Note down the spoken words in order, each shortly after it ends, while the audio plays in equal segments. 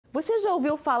Você já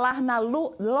ouviu falar na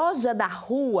loja da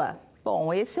rua?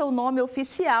 Bom, esse é o nome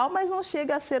oficial, mas não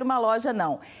chega a ser uma loja,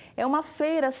 não. É uma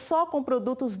feira só com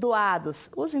produtos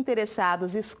doados. Os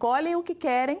interessados escolhem o que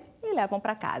querem e levam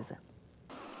para casa.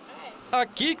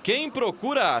 Aqui quem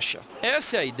procura acha.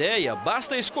 Essa é a ideia,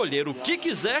 basta escolher o que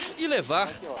quiser e levar.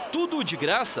 Tudo de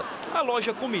graça. A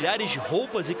loja com milhares de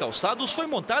roupas e calçados foi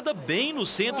montada bem no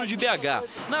centro de BH,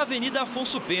 na Avenida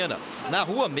Afonso Pena. Na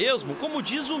rua mesmo, como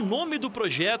diz o nome do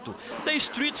projeto, The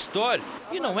Street Store.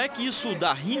 E não é que isso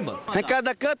dá rima. Em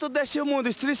cada canto deste mundo,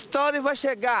 Street Store vai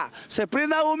chegar. Sempre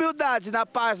na humildade, na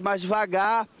paz, mais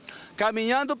devagar.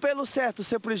 Caminhando pelo certo,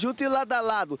 sempre junto e lado a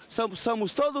lado.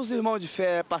 Somos todos irmãos de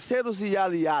fé, parceiros e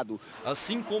aliados.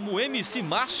 Assim como o MC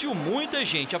Márcio, muita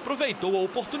gente aproveitou a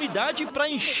oportunidade para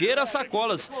encher as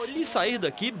sacolas e sair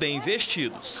daqui bem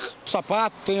vestidos. O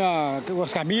sapato, tem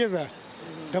as camisas.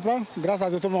 Então, graças a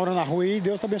Deus, estou morando na rua e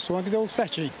Deus está abençoando que deu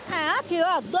certinho. Aqui,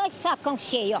 ó, 2 sacão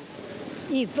cheios, ó.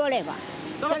 E vou levar.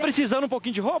 Tava precisando um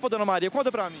pouquinho de roupa, dona Maria?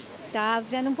 Conta pra mim. Tá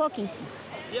precisando um pouquinho, sim.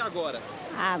 E agora?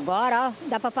 Agora, ó,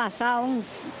 dá para passar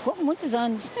muitos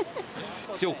anos.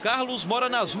 Seu Carlos mora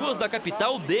nas ruas da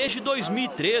capital desde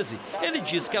 2013. Ele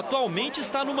diz que atualmente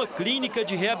está numa clínica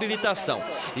de reabilitação.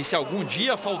 E se algum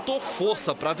dia faltou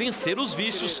força para vencer os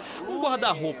vícios, um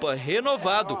guarda-roupa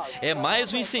renovado é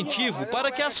mais um incentivo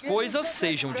para que as coisas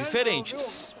sejam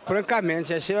diferentes.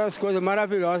 Francamente, achei umas coisas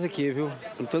maravilhosas aqui, viu?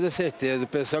 Com toda certeza. O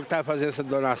pessoal que está fazendo essa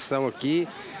donação aqui,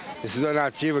 esse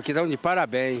donativo aqui, estão de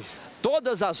parabéns.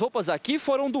 Todas as roupas aqui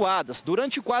foram doadas.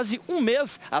 Durante quase um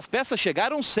mês, as peças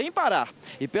chegaram sem parar.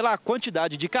 E pela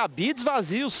quantidade de cabides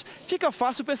vazios, fica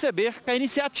fácil perceber que a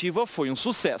iniciativa foi um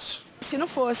sucesso. Se não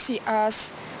fosse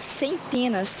as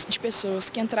centenas de pessoas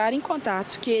que entraram em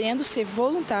contato, querendo ser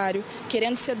voluntário,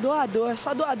 querendo ser doador,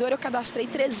 só doador eu cadastrei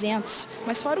 300,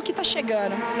 mas fora o que está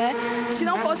chegando, né? Se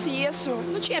não fosse isso,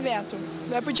 não tinha evento.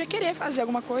 Eu podia querer fazer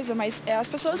alguma coisa, mas é as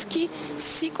pessoas que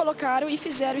se colocaram e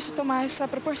fizeram isso tomar essa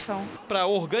proporção. Para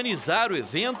organizar o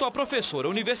evento, a professora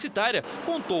universitária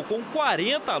contou com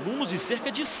 40 alunos e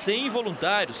cerca de 100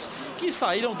 voluntários, que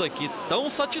saíram daqui tão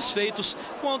satisfeitos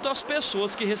quanto as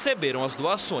pessoas que receberam as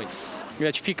doações.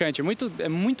 Gratificante, é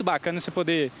muito bacana você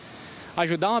poder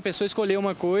ajudar uma pessoa a escolher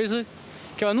uma coisa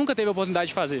que ela nunca teve a oportunidade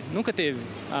de fazer, nunca teve.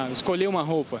 Escolher uma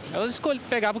roupa, ela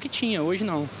pegava o que tinha, hoje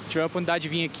não. Tiver a oportunidade de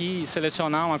vir aqui e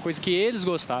selecionar uma coisa que eles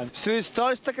gostaram. Street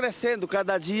Store está crescendo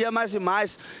cada dia mais e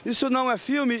mais. Isso não é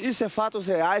filme, isso é fatos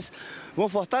reais. Vão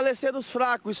fortalecer os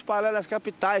fracos, espalhar as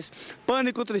capitais.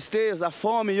 Pânico, tristeza,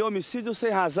 fome e homicídio sem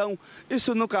razão,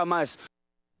 isso nunca mais.